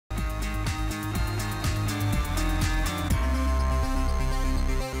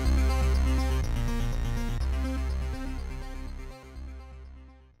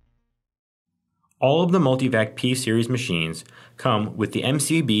All of the Multivac P-Series machines come with the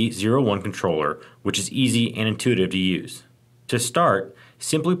MCB01 controller, which is easy and intuitive to use. To start,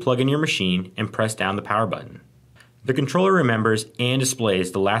 simply plug in your machine and press down the power button. The controller remembers and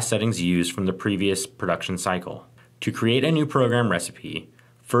displays the last settings used from the previous production cycle. To create a new program recipe,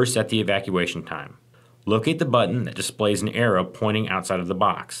 first set the evacuation time. Locate the button that displays an arrow pointing outside of the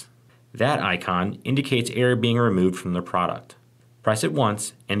box. That icon indicates air being removed from the product. Press it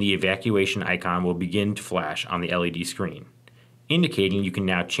once and the evacuation icon will begin to flash on the LED screen, indicating you can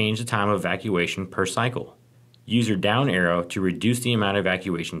now change the time of evacuation per cycle. Use your down arrow to reduce the amount of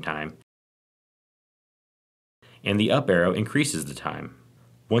evacuation time, and the up arrow increases the time.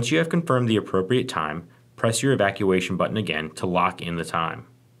 Once you have confirmed the appropriate time, press your evacuation button again to lock in the time.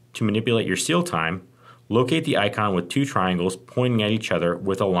 To manipulate your seal time, locate the icon with two triangles pointing at each other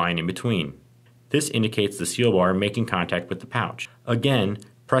with a line in between. This indicates the seal bar making contact with the pouch. Again,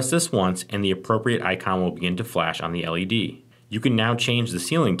 press this once and the appropriate icon will begin to flash on the LED. You can now change the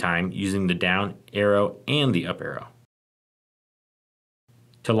sealing time using the down arrow and the up arrow.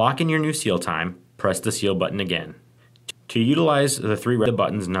 To lock in your new seal time, press the seal button again. To utilize the three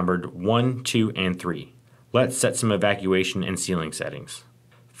buttons numbered 1, 2, and 3, let's set some evacuation and sealing settings.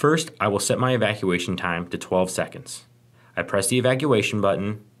 First, I will set my evacuation time to 12 seconds. I press the evacuation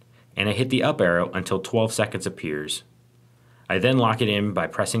button, and I hit the up arrow until 12 seconds appears. I then lock it in by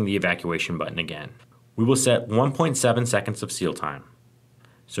pressing the evacuation button again. We will set 1.7 seconds of seal time.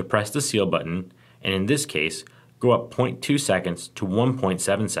 So press the seal button, and in this case, go up 0.2 seconds to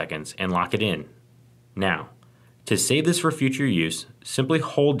 1.7 seconds and lock it in. Now, to save this for future use, simply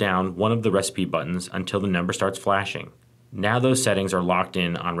hold down one of the recipe buttons until the number starts flashing. Now those settings are locked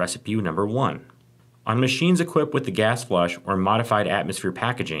in on recipe number 1. On machines equipped with the gas flush or modified atmosphere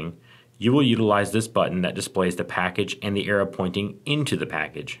packaging, you will utilize this button that displays the package and the arrow pointing into the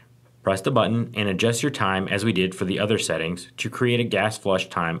package. Press the button and adjust your time as we did for the other settings to create a gas flush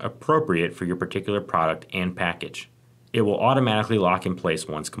time appropriate for your particular product and package. It will automatically lock in place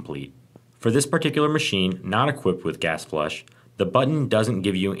once complete. For this particular machine not equipped with gas flush, the button doesn't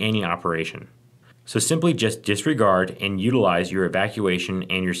give you any operation. So simply just disregard and utilize your evacuation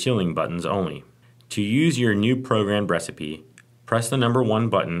and your sealing buttons only. To use your new programmed recipe, press the number 1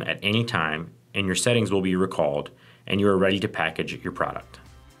 button at any time and your settings will be recalled and you are ready to package your product.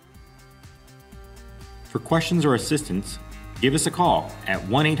 For questions or assistance, give us a call at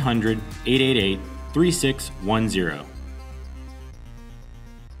 1-800-888-3610.